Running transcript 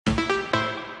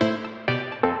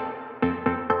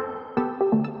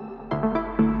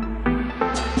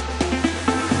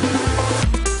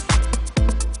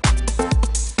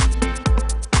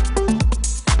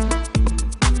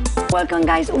welcome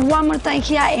guys one more time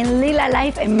here in Lila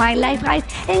Life and My Life, guys.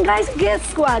 And guys,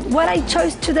 guess what I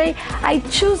chose today? I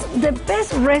choose the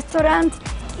best restaurant,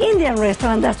 Indian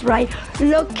restaurant, that's right,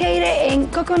 located in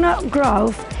Coconut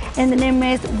Grove, and the name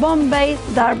is Bombay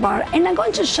Darbar. And I'm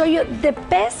going to show you the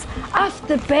best of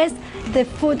the best, the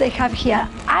food they have here.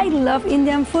 I love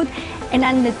Indian food, and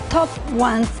I'm the top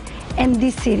ones in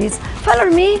these cities.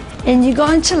 Follow me and you're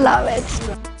going to love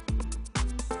it.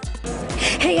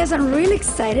 Hey guys, I'm really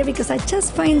excited because I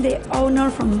just find the owner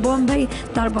from Bombay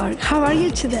Darbar. How are you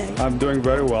today? I'm doing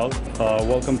very well.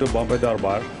 Welcome to Bombay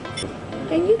Darbar.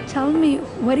 Can you tell me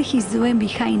what he's doing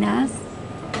behind us?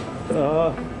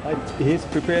 He's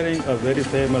preparing a very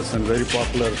famous and very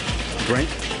popular drink.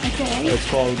 Okay. It's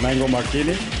called Mango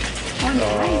Martini.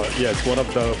 Nice. Yeah, it's one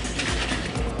of the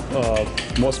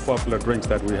most popular drinks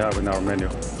that we have in our menu.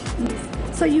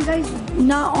 So you guys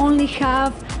not only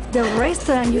have the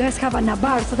restaurant, you guys have a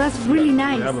bar, so that's really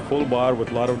nice. We have a full bar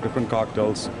with a lot of different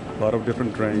cocktails, a lot of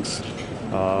different drinks,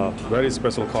 very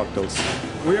special cocktails.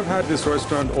 We have had this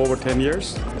restaurant over 10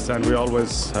 years, and we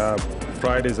always have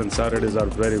Fridays and Saturdays are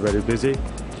very, very busy.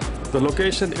 The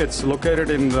location, it's located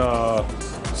in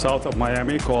south of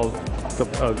Miami, called,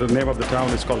 the name of the town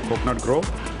is called Coconut Grove.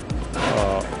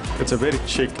 It's a very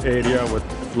chic area with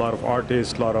a lot of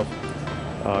artists, a lot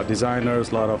of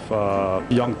designers, a lot of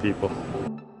young people.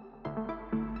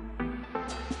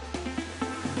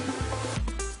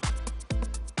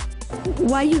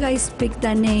 Why you guys picked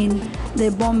the name,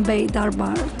 the Bombay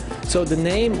Darbar? So the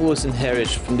name was inherited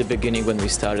from the beginning when we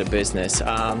started business.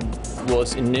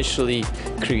 Was initially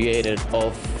created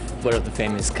of one of the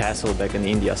famous castle back in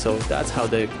India. So that's how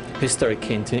the history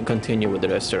can continue with the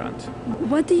restaurant.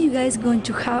 What are you guys going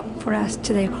to have for us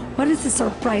today? What is the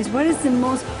surprise? What is the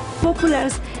most popular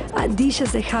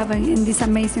dishes they have in this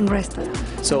amazing restaurant?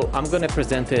 So I'm going to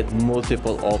present it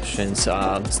multiple options,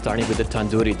 starting with the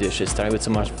tandoori dishes, starting with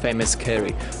some of our famous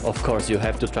curry. Of course, you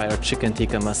have to try our chicken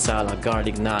tikka masala,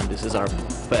 garlic naan. This is our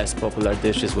best popular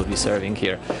dishes we'll be serving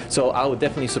here. So I would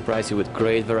definitely surprise you with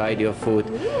great variety of food,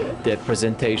 the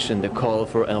presentation, the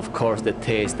colorful, and of course the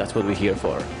taste. That's what we're here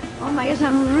for. Oh my gosh,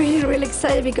 I'm really, really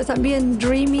excited because I've been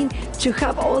dreaming to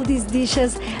have all these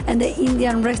dishes in the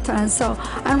Indian restaurant. So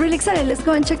I'm really excited. Let's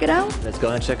go and check it out. Let's go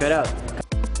and check it out.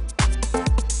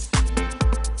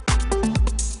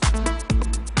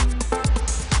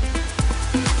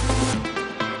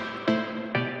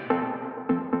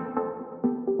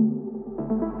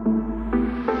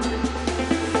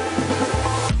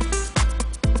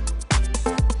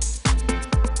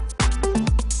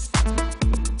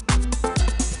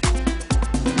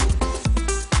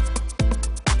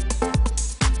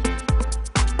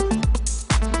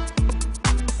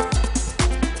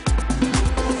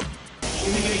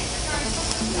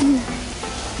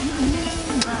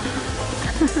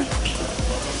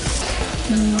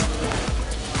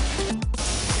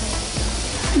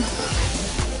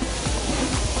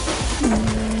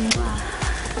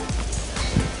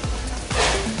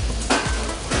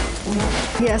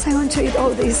 Yes, I want to eat all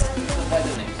this.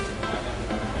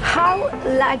 How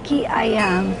lucky I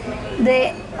am.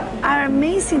 The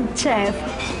amazing chef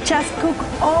just cook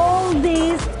all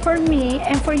this for me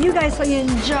and for you guys so you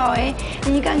enjoy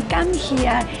and you can come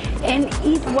here and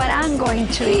eat what I'm going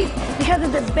to eat. We have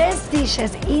the best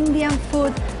dishes, Indian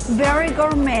food, very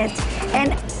gourmet,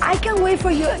 and I can't wait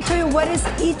for you to tell you what is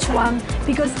each one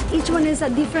because each one is a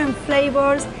different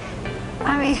flavors.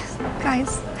 I mean,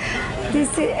 guys,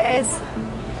 this is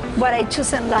what I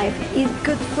choose in life. Eat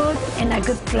good food in a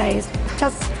good place.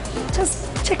 Just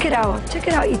check it out. Check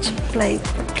it out each plate,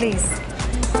 please.